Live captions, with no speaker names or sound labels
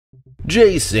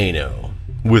Jay Sano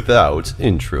without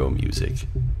intro music.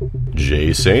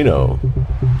 Jay Sano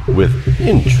with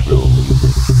intro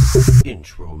music.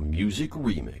 Intro music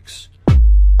remix.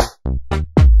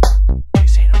 Jay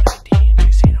Sano 19.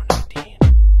 Jay Sano 19.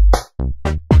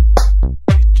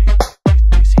 Jay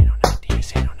Sano 19. Jay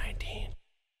Sano 19.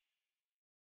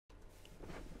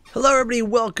 Hello everybody,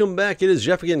 welcome back. It is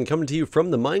Jeff again, coming to you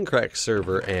from the Mindcrack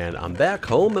server, and I'm back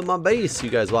home at my base. You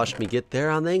guys watched me get there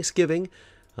on Thanksgiving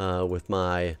with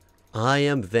my I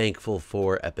Am Thankful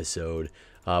For episode.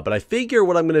 But I figure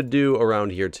what I'm going to do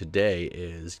around here today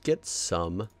is get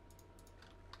some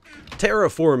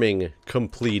terraforming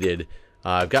completed.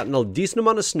 I've gotten a decent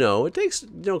amount of snow. It takes,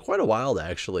 quite a while to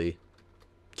actually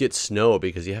get snow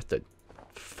because you have to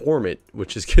form it,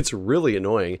 which gets really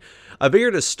annoying. I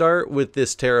figured to start with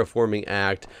this terraforming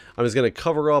act, I'm just going to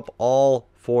cover up all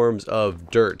forms of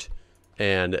dirt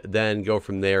and then go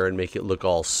from there and make it look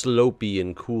all slopey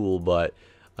and cool. But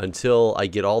until I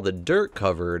get all the dirt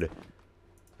covered,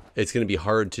 it's going to be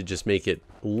hard to just make it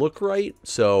look right.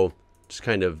 So just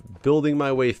kind of building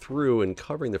my way through and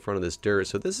covering the front of this dirt.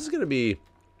 So this is going to be,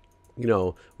 we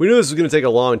knew this was going to take a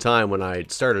long time when I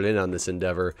started in on this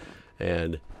endeavor,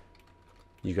 and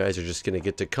you guys are just going to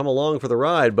get to come along for the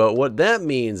ride. But what that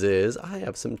means is I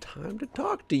have some time to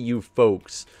talk to you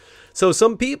folks. So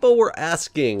some people were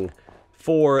asking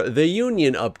for the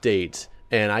union update,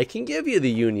 and I can give you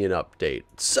the union update.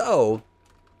 So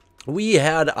we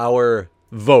had our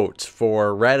vote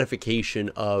for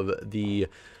ratification of the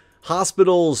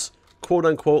hospital's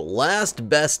quote-unquote last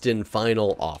best and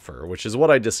final offer, which is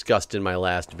what I discussed in my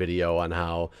last video on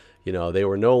how, they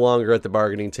were no longer at the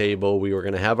bargaining table. We were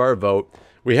going to have our vote.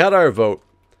 We had our vote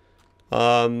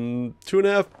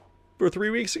 2.5 or 3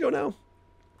 weeks ago now.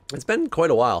 It's been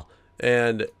quite a while.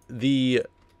 And the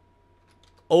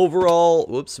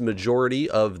overall majority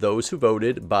of those who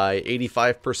voted by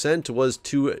 85% was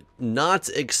to not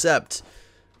accept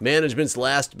management's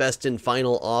last best and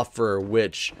final offer,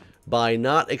 which by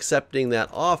not accepting that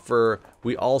offer,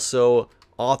 we also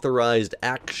authorized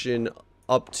action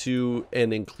up to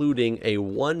and including a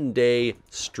 1-day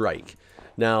strike.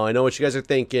 Now, I know what you guys are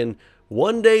thinking.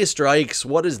 1-day strikes,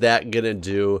 what is that gonna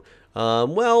do?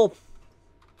 Well,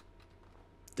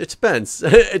 it depends.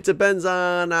 It depends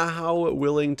on how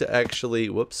willing to actually,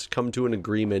 come to an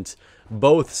agreement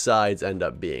both sides end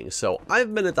up being. So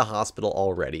I've been at the hospital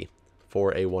already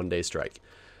for a 1-day strike.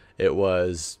 It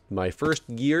was my first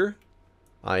year.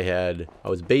 I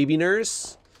was baby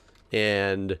nurse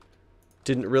and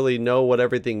didn't really know what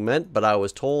everything meant, but I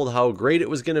was told how great it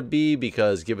was going to be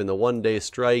because given the 1-day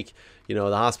strike, the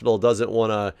hospital doesn't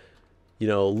want to,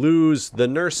 lose the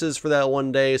nurses for that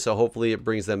 1 day. So hopefully it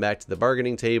brings them back to the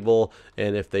bargaining table.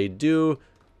 And if they do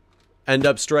end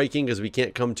up striking because we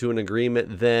can't come to an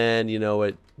agreement, then,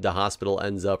 the hospital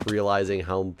ends up realizing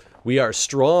how we are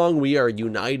strong, we are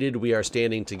united, we are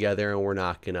standing together, and we're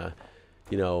not going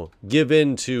to, give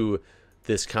in to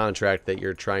this contract that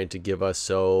you're trying to give us.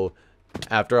 So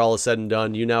after all is said and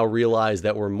done, you now realize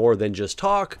that we're more than just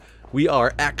talk. We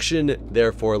are action.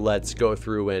 Therefore, let's go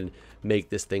through and make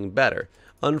this thing better.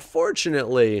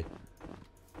 Unfortunately,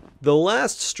 the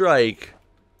last strike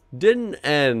didn't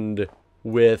end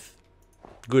with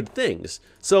good things.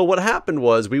 So what happened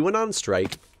was we went on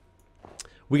strike.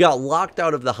 We got locked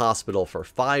out of the hospital for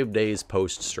 5 days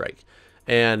post-strike.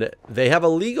 And they have a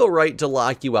legal right to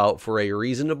lock you out for a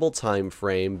reasonable time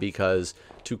frame because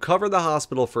to cover the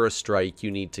hospital for a strike,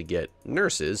 you need to get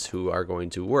nurses who are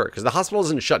going to work. Because the hospital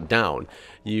isn't shut down.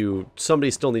 Somebody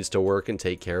still needs to work and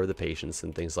take care of the patients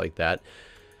and things like that.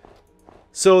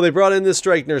 So they brought in this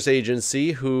strike nurse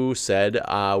agency who said,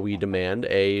 we demand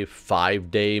a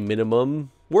 5-day minimum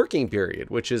working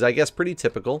period, which is, I guess, pretty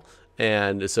typical.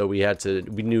 And so we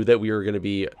knew that we were going to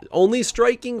be only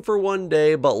striking for 1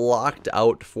 day, but locked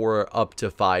out for up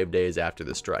to 5 days after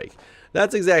the strike.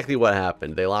 That's exactly what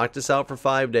happened. They locked us out for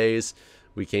 5 days.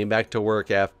 We came back to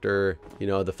work after, the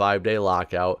 5-day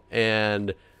lockout,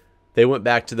 and they went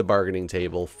back to the bargaining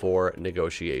table for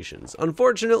negotiations.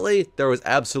 Unfortunately, there was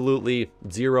absolutely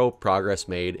zero progress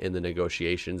made in the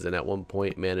negotiations, and at one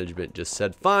point, management just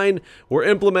said, fine, we're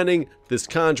implementing this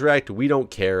contract, we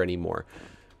don't care anymore.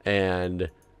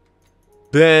 And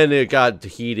then it got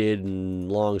heated,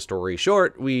 and long story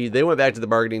short, they went back to the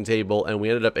bargaining table, and we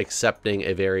ended up accepting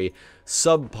a very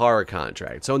subpar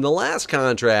contract. So in the last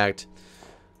contract,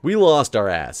 we lost our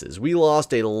asses. We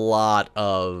lost a lot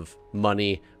of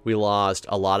money. We lost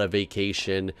a lot of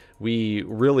vacation. We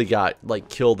really got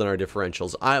killed in our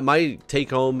differentials. My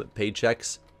take-home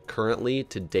paychecks currently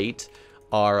to date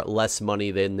are less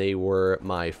money than they were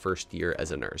my first year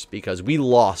as a nurse because we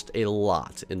lost a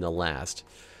lot in the last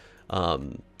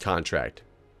contract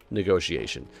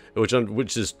negotiation,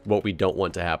 which is what we don't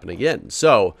want to happen again.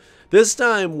 So this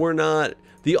time we're not,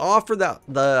 the offer that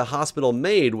the hospital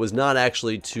made was not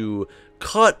actually to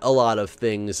cut a lot of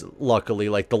things, luckily.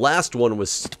 Like the last one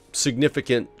was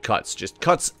significant cuts, just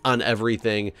cuts on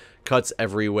everything, cuts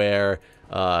everywhere,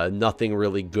 nothing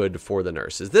really good for the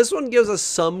nurses. This one gives us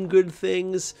some good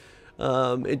things.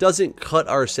 It doesn't cut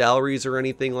our salaries or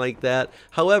anything like that.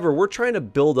 However, we're trying to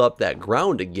build up that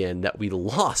ground again that we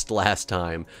lost last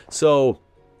time. So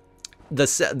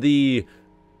the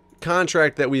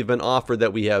contract that we've been offered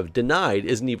that we have denied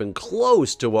isn't even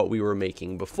close to what we were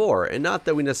making before. And not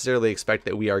that we necessarily expect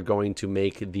that we are going to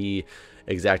make the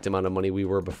exact amount of money we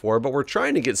were before, but we're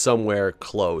trying to get somewhere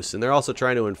close. And they're also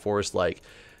trying to enforce like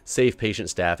safe patient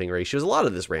staffing ratios, a lot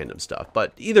of this random stuff.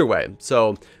 But either way,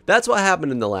 so that's what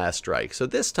happened in the last strike. So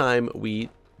this time we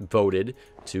voted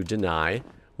to deny,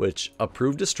 which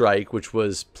approved a strike, which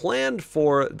was planned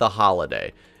for the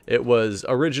holiday. It was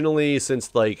originally,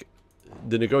 since like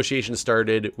the negotiations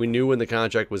started, we knew when the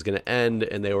contract was going to end,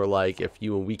 and they were like, if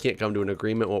you and we can't come to an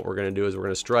agreement, what we're going to do is we're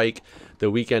going to strike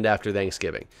the weekend after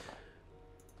Thanksgiving.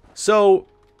 So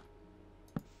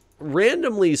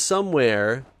randomly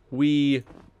somewhere we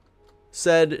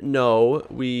said, no,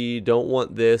 we don't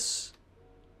want this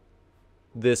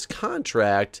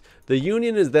contract. The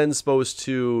union is then supposed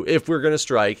to, if we're going to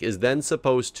strike, is then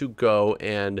supposed to go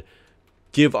and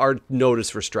give our notice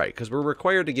for strike, because we're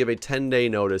required to give a 10-day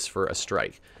notice for a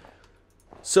strike.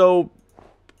 So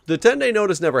the 10-day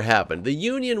notice never happened. The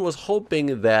union was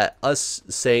hoping that us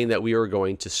saying that we were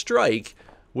going to strike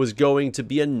was going to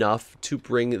be enough to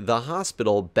bring the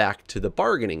hospital back to the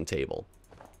bargaining table.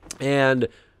 And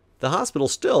the hospital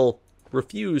still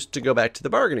refused to go back to the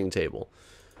bargaining table.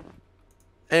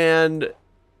 And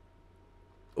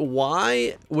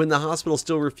why, when the hospital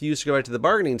still refused to go back to the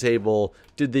bargaining table,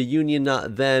 did the union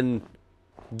not then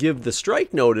give the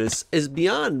strike notice is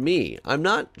beyond me. I'm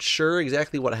not sure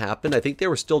exactly what happened. I think they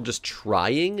were still just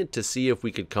trying to see if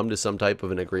we could come to some type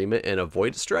of an agreement and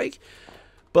avoid a strike.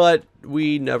 But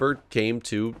we never gave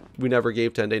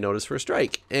 10-day notice for a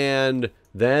strike. And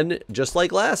then, just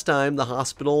like last time, the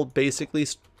hospital basically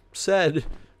said,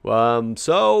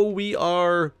 so we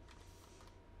are,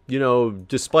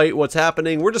 despite what's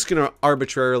happening, we're just going to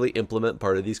arbitrarily implement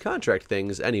part of these contract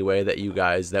things anyway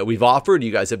that we've offered,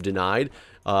 you guys have denied,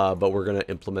 but we're going to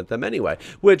implement them anyway.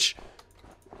 Which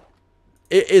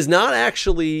is not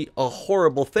actually a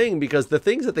horrible thing, because the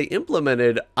things that they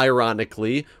implemented,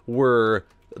 ironically, were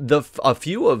a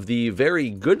few of the very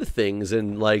good things,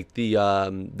 and like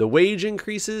the wage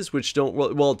increases, which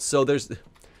don't, so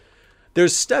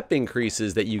there's step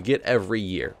increases that you get every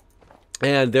year,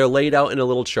 and they're laid out in a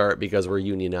little chart because we're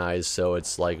unionized, so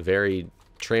it's like very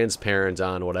transparent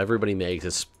on what everybody makes.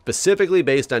 It's specifically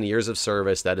based on years of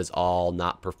service. That is all,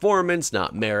 not performance,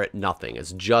 not merit, nothing.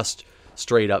 It's just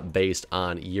straight up based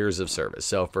on years of service.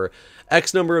 So for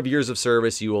X number of years of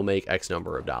service, you will make X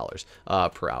number of dollars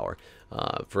per hour.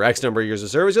 For X number of years of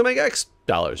service, you'll make X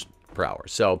dollars per hour.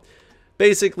 So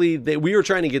basically, we were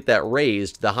trying to get that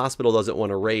raised. The hospital doesn't want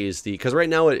to raise because right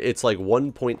now it's like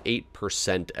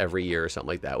 1.8% every year or something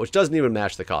like that, which doesn't even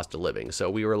match the cost of living. So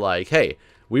we were like, hey,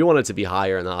 we want it to be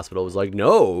higher, and the hospital was like,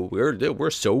 no,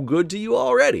 we're so good to you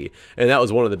already. And that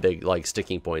was one of the big like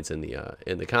sticking points in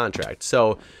the contract.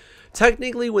 So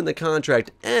technically, when the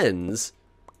contract ends,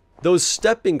 those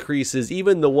step increases,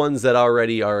 even the ones that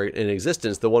already are in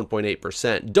existence, the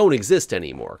 1.8%, don't exist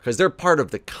anymore because they're part of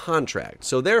the contract.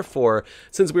 So therefore,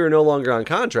 since we are no longer on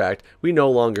contract, we no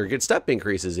longer get step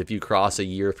increases if you cross a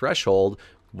year threshold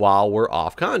while we're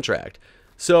off contract.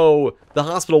 So the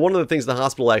hospital, one of the things the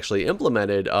hospital actually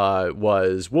implemented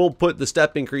was, we'll put the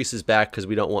step increases back because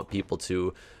we don't want people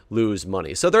to lose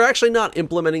money. So they're actually not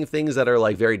implementing things that are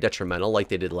like very detrimental like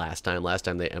they did last time. Last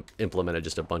time they implemented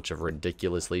just a bunch of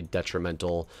ridiculously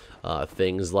detrimental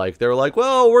things. Like they're like,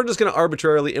 well, we're just going to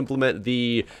arbitrarily implement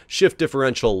the shift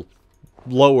differential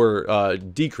lower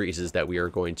decreases that we are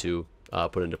going to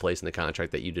put into place in the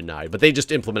contract that you denied. But they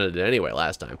just implemented it anyway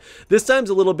last time. This time's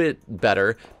a little bit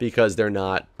better because they're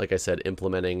not, like I said,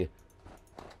 implementing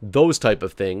those type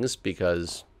of things,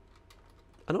 because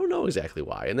I don't know exactly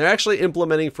why. And they're actually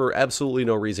implementing for absolutely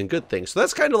no reason good things. So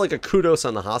that's kind of like a kudos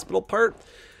on the hospital part.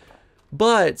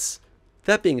 But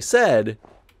that being said,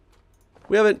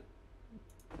 we haven't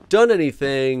done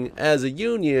anything as a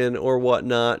union or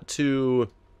whatnot to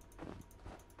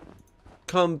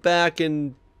come back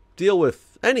and deal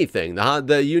with anything.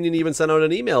 The union even sent out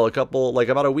an email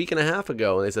about a week and a half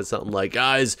ago, and they said something like,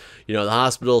 guys, the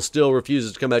hospital still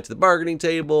refuses to come back to the bargaining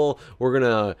table. We're going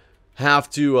to have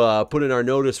to put in our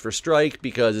notice for strike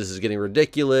because this is getting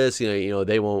ridiculous. You know,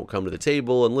 they won't come to the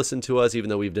table and listen to us even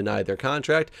though we've denied their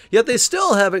contract. Yet they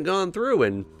still haven't gone through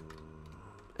and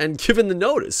given the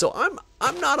notice. So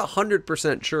I'm not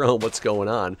 100% sure on what's going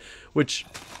on, which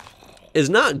is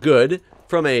not good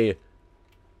from a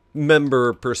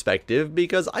member perspective,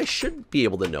 because I should be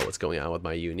able to know what's going on with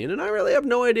my union, and I really have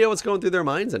no idea what's going through their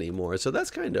minds anymore. So that's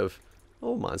kind of,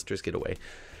 oh, monsters, get away.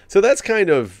 So that's kind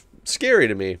of scary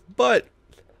to me. But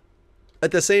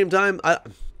at the same time,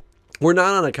 we're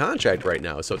not on a contract right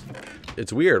now, so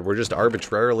it's weird. We're just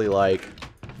arbitrarily like,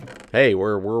 hey,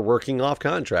 we're working off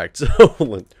contract,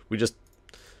 so we just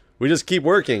keep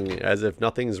working as if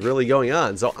nothing's really going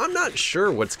on. So I'm not sure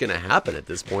what's going to happen at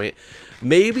this point.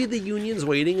 Maybe the union's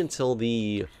waiting until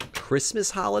the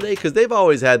Christmas holiday, because they've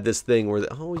always had this thing where,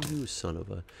 oh, you son of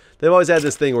a... They've always had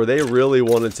this thing where they really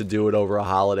wanted to do it over a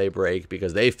holiday break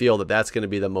because they feel that that's going to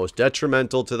be the most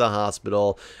detrimental to the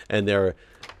hospital, and they're,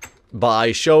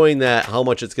 by showing that how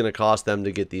much it's going to cost them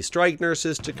to get these strike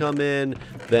nurses to come in,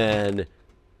 then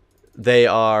they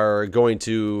are going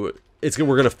to... we're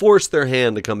going to force their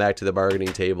hand to come back to the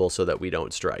bargaining table so that we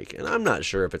don't strike. And I'm not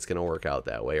sure if it's going to work out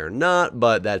that way or not,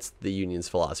 but that's the union's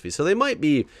philosophy. So they might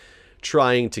be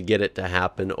trying to get it to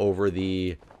happen over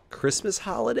the Christmas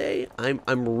holiday. I'm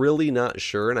really not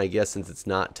sure, and I guess since it's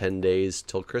not 10 days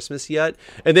till Christmas yet,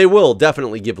 and they will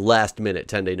definitely give last minute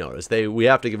 10-day notice. We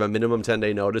have to give a minimum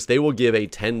 10-day notice. They will give a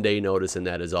 10-day notice, and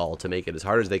that is all, to make it as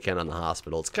hard as they can on the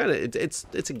hospital. It's kind of it's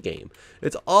a game.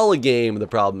 It's all a game. The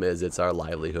problem is it's our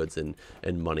livelihoods and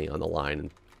money on the line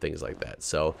and things like that.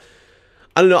 So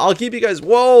I don't know. I'll keep you guys.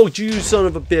 Whoa, you son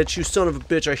of a bitch! You son of a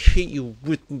bitch! I hate you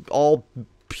with all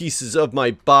pieces of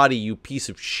my body. You piece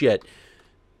of shit.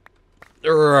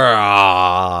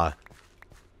 Okay.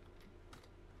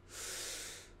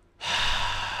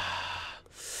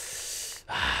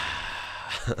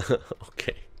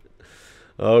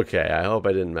 Okay, I hope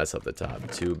I didn't mess up the top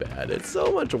too bad. It's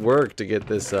so much work to get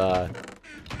this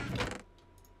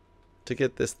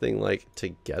thing like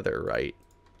together right.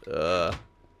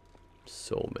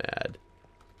 So mad.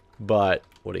 But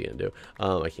what are you gonna do?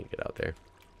 I can't get out there.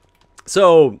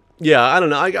 So, yeah, I don't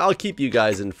know. I'll keep you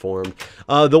guys informed.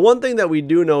 The one thing that we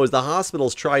do know is the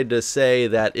hospitals tried to say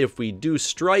that if we do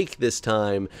strike this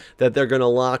time, that they're going to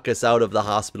lock us out of the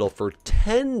hospital for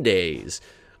 10 days.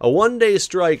 A one-day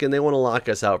strike, and they want to lock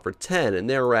us out for 10. And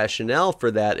their rationale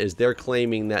for that is they're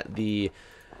claiming that the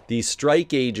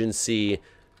strike agency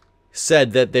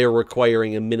said that they're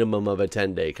requiring a minimum of a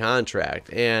 10-day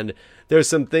contract. And there's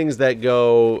some things that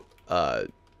go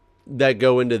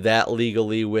into that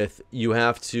legally, with you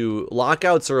have to,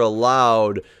 lockouts are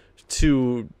allowed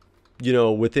to, you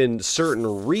know, within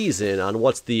certain reason on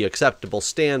what's the acceptable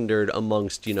standard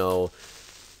amongst, you know,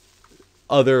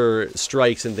 other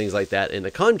strikes and things like that in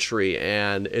the country,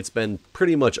 and it's been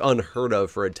pretty much unheard of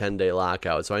for a 10-day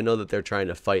lockout. So I know that they're trying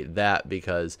to fight that,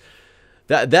 because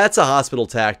that's a hospital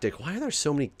tactic. Why are there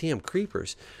so many damn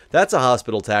creepers? That's a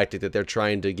hospital tactic that they're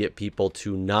trying to get people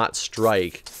to not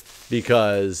strike,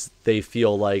 because they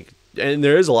feel like, and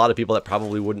there is a lot of people that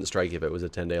probably wouldn't strike if it was a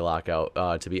 10-day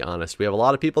lockout, to be honest. We have a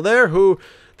lot of people there who,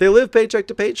 they live paycheck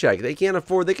to paycheck. They can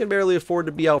barely afford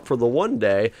to be out for the one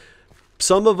day.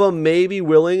 Some of them may be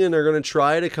willing, and they're going to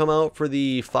try to come out for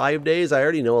the 5 days. I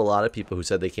already know a lot of people who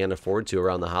said they can't afford to,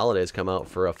 around the holidays, come out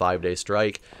for a 5-day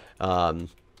strike.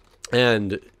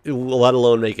 And let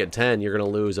alone make it 10, you're going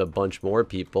to lose a bunch more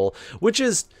people, which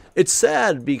is, it's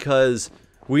sad, because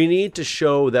we need to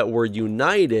show that we're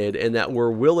united and that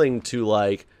we're willing to,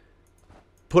 like,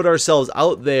 put ourselves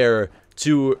out there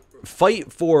to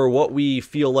fight for what we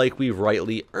feel like we've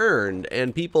rightly earned.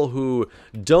 And people who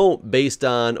don't, based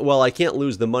on, well, I can't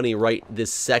lose the money right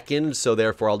this second, so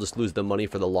therefore I'll just lose the money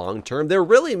for the long term, they're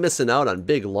really missing out on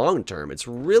big long term. It's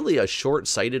really a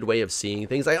short-sighted way of seeing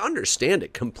things. I understand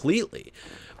it completely,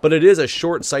 but it is a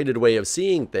short-sighted way of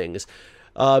seeing things.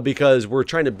 Because we're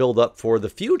trying to build up for the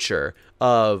future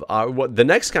of the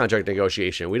next contract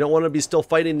negotiation. We don't want to be still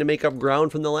fighting to make up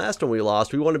ground from the last one we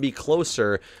lost. We want to be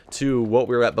closer to what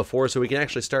we were at before, so we can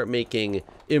actually start making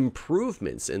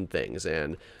improvements in things.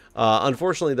 And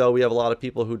unfortunately, though, we have a lot of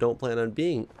people who don't plan on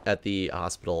being at the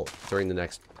hospital during the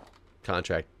next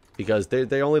contract, because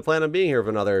they only plan on being here for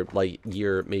another, like,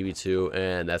 year, maybe 2,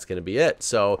 and that's going to be it.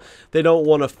 So they don't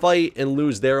want to fight and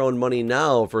lose their own money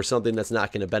now for something that's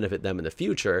not going to benefit them in the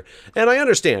future. And I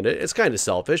understand it. It's kind of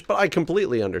selfish, but I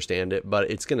completely understand it.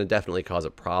 But it's going to definitely cause a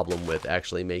problem with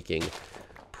actually making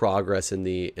progress in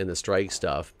the strike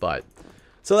stuff. But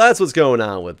so that's what's going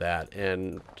on with that,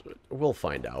 and we'll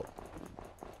find out.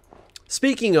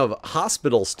 Speaking of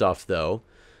hospital stuff, though,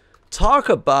 talk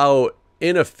about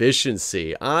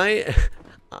inefficiency. I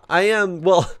am,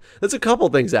 well, there's a couple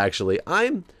things actually.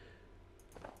 I'm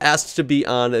asked to be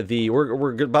on the,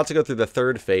 we're about to go through the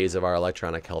third phase of our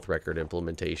electronic health record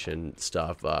implementation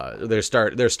stuff. They're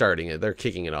starting it, they're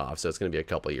kicking it off, so it's going to be a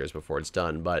couple of years before it's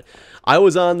done. But I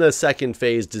was on the second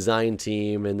phase design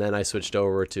team, and then I switched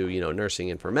over to, you know,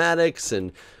 nursing informatics,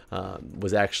 and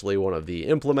was actually one of the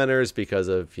implementers because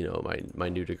of, you know, my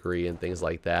new degree and things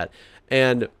like that.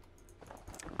 And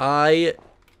I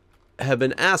have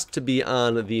been asked to be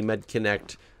on the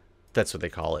MedConnect, that's what they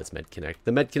call it, it's MedConnect,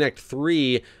 the MedConnect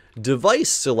 3 device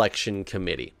selection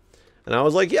committee. And I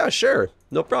was like, yeah, sure,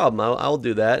 no problem, I'll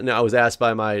do that. And I was asked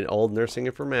by my old nursing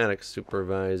informatics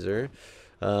supervisor,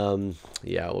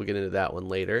 yeah, we'll get into that one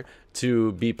later,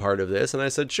 to be part of this. And I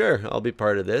said, sure, I'll be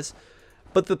part of this.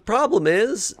 But the problem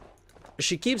is,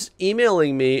 she keeps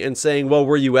emailing me and saying, well,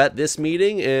 were you at this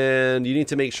meeting? And you need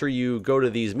to make sure you go to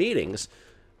these meetings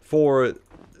for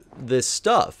this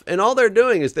stuff. And all they're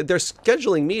doing is that they're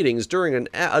scheduling meetings during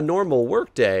a normal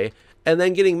work day and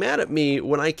then getting mad at me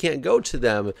when I can't go to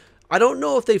them. I don't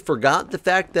know if they forgot the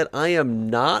fact that I am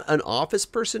not an office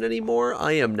person anymore.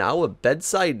 I am now a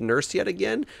bedside nurse yet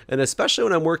again. And especially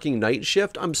when I'm working night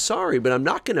shift, I'm sorry, but I'm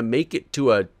not going to make it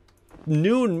to a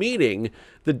noon meeting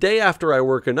the day after I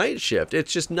work a night shift.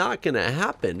 It's just not going to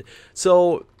happen.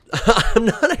 So I'm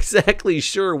not exactly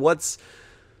sure what's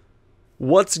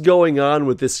going on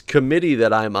with this committee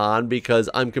that I'm on, because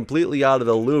I'm completely out of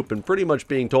the loop and pretty much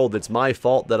being told it's my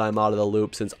fault that I'm out of the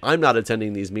loop since I'm not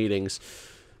attending these meetings,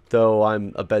 though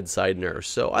I'm a bedside nurse.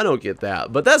 So I don't get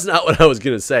that. But that's not what I was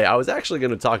going to say. I was actually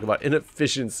going to talk about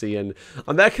inefficiency, and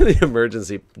I'm back in the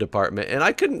emergency department, and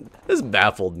I couldn't, this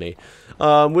baffled me.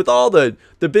 With all the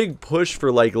big push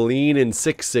for like Lean and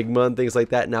Six Sigma and things like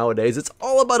that nowadays, it's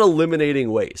all about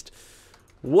eliminating waste.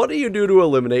 What do you do to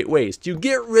eliminate waste? You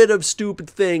get rid of stupid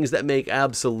things that make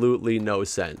absolutely no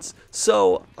sense.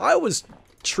 So I was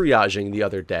triaging the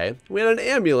other day. We had an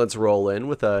ambulance roll in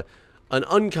with an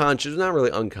unconscious, not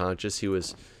really unconscious, he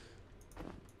was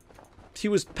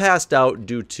passed out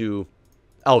due to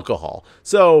alcohol.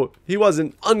 So he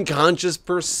wasn't unconscious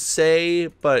per se,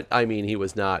 but I mean, he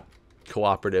was not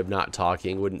cooperative, not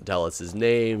talking, wouldn't tell us his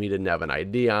name, he didn't have an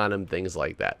ID on him, things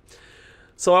like that.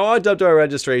 So I walked up to our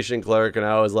registration clerk and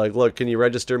I was like, look, can you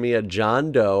register me a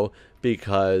John Doe,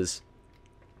 because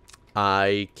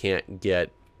I can't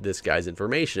get this guy's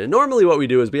information. And normally what we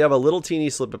do is we have a little teeny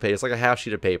slip of paper, it's like a half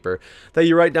sheet of paper, that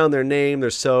you write down their name, their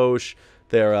soch,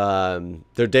 their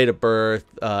date of birth,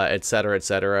 et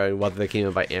cetera, and whether they came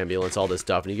in by ambulance, all this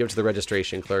stuff. And you give it to the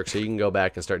registration clerk so you can go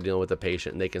back and start dealing with the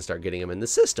patient, and they can start getting them in the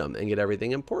system and get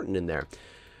everything important in there.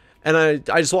 And I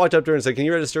just walked up to her and said, can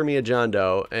you register me a John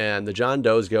Doe? And the John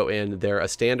Does go in. They're a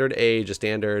standard age, a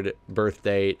standard birth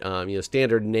date, you know,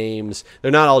 standard names. They're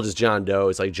not all just John Doe.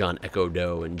 It's like John Echo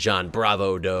Doe and John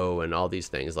Bravo Doe and all these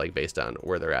things, like based on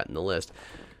where they're at in the list.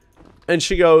 And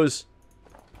she goes,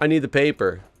 I need the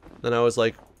paper. And I was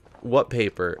like, what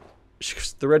paper? She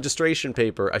goes, the registration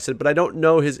paper. I said, but I don't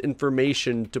know his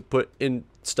information to put in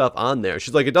stuff on there.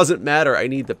 She's like, it doesn't matter, I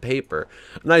need the paper.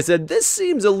 And I said, this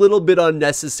seems a little bit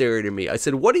unnecessary to me. I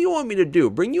said, what do you want me to do?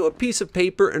 Bring you a piece of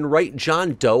paper and write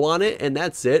John Doe on it and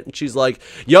that's it? And she's like,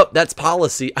 yup, that's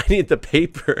policy, I need the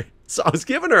paper. So I was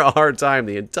giving her a hard time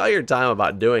the entire time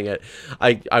about doing it.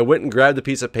 I went and grabbed the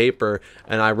piece of paper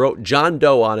and I wrote John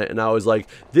Doe on it, and I was like,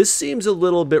 this seems a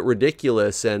little bit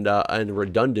ridiculous and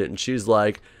redundant. And she's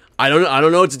like, I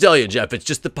don't know what to tell you, Jeff. It's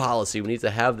just the policy. We need to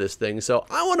have this thing. So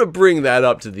I want to bring that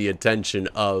up to the attention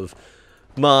of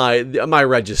my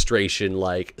registration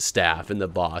like staff and the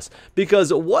boss,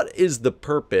 because what is the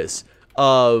purpose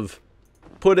of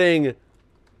putting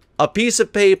a piece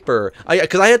of paper,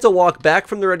 because I had to walk back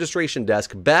from the registration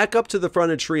desk, back up to the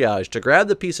front of triage to grab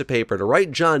the piece of paper, to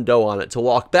write John Doe on it, to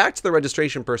walk back to the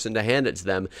registration person to hand it to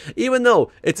them, even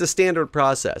though it's a standard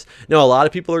process. Now, a lot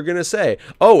of people are going to say,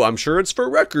 oh, I'm sure it's for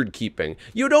record keeping.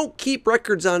 You don't keep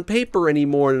records on paper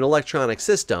anymore in an electronic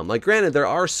system. Like, granted, there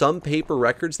are some paper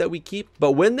records that we keep,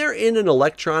 but when they're in an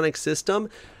electronic system,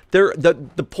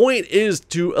 the point is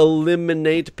to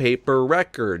eliminate paper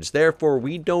records. Therefore,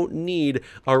 we don't need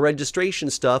our registration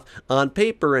stuff on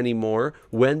paper anymore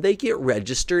when they get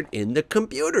registered in the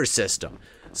computer system.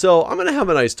 So I'm going to have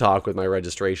a nice talk with my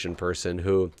registration person,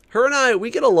 who, her and I, we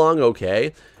get along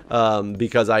okay,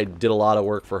 because I did a lot of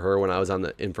work for her when I was on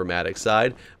the informatics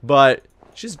side. But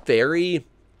she's very,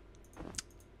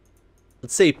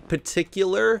 let's say,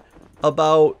 particular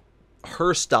about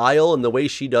her style and the way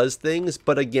she does things.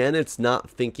 But again, it's not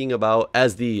thinking about,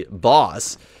 as the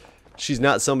boss, she's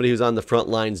not somebody who's on the front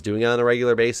lines doing it on a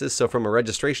regular basis. So from a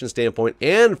registration standpoint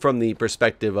and from the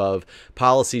perspective of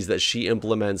policies that she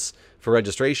implements for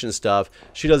registration stuff,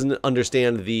 she doesn't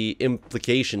understand the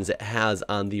implications it has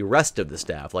on the rest of the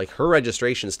staff, like her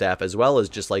registration staff, as well as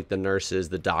just like the nurses,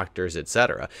 the doctors,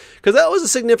 etc. Because that was a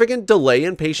significant delay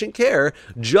in patient care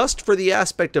just for the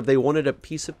aspect of they wanted a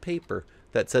piece of paper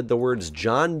that said the words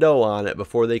John Doe on it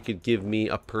before they could give me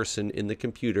a person in the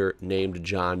computer named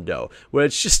John Doe,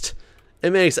 which just,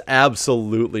 it makes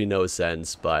absolutely no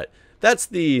sense. But that's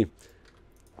the...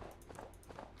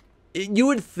 You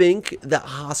would think that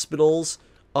hospitals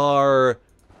are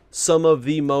some of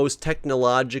the most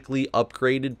technologically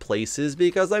upgraded places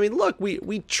because, I mean, look,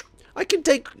 I can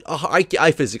take,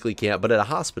 I physically can't, but at a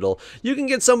hospital, you can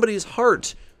get somebody's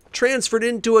heart transferred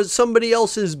into somebody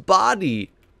else's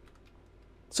body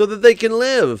so that they can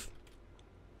live.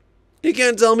 You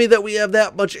can't tell me that we have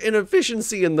that much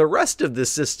inefficiency in the rest of the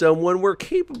system when we're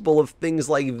capable of things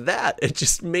like that. It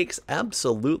just makes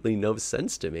absolutely no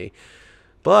sense to me.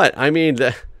 But, I mean,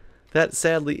 that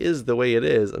sadly is the way it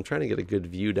is. I'm trying to get a good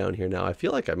view down here now. I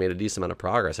feel like I made a decent amount of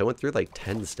progress. I went through like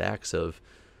 10 stacks of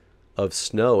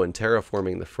snow and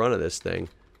terraforming the front of this thing.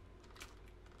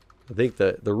 I think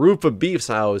the roof of Beef's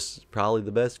house is probably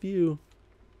the best view.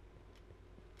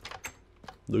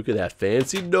 Look at that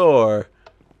fancy door.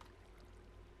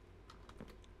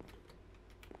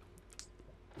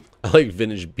 I like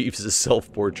Vintage Beef's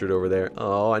self-portrait over there.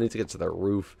 Oh, I need to get to the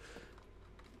roof.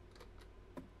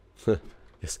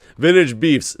 Yes, Vintage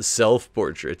Beef's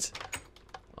self-portrait.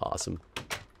 Awesome.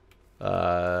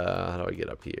 How do I get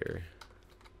up here?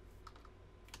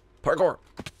 Parkour.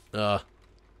 Oh,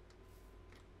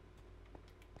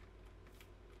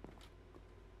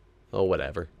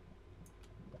 whatever.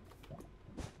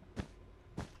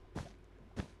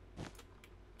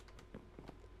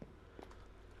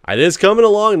 It is coming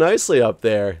along nicely up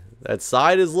there. That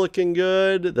side is looking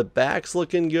good. The back's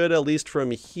looking good, at least from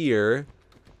here.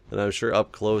 And I'm sure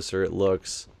up closer it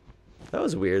looks... That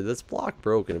was weird. This block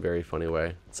broke in a very funny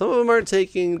way. Some of them aren't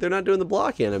taking... They're not doing the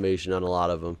block animation on a lot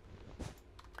of them.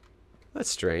 That's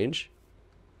strange.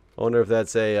 I wonder if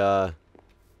that's a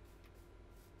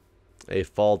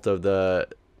fault of the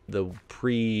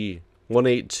pre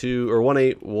 182 or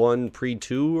 181 pre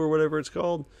 2 or whatever it's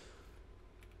called.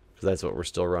 Because that's what we're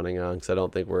still running on. Because I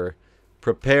don't think we're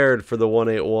prepared for the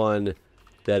 181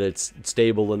 that it's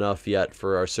stable enough yet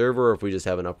for our server, or if we just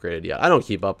haven't upgraded yet. I don't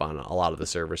keep up on a lot of the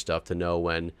server stuff to know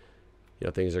when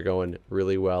things are going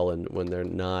really well and when they're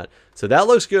not. So that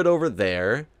looks good over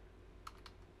there.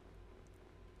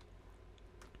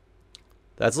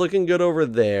 That's looking good over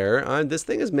there. This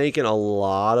thing is making a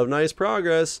lot of nice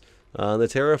progress on the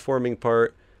terraforming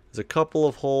part. There's a couple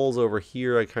of holes over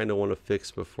here I kind of want to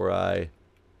fix before I...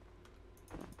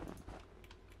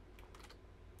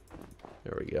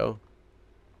 There we go.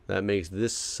 That makes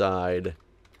this side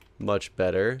much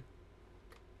better.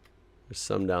 There's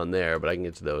some down there, but I can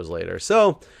get to those later.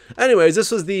 So, anyways,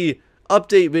 this was the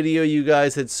update video you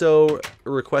guys had so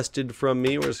requested from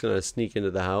me. We're just going to sneak into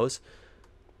the house.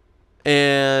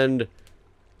 And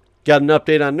got an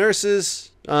update on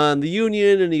nurses, on the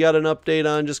union, and you got an update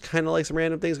on just kind of like some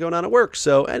random things going on at work.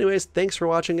 So, anyways, thanks for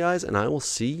watching, guys, and I will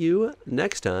see you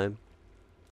next time.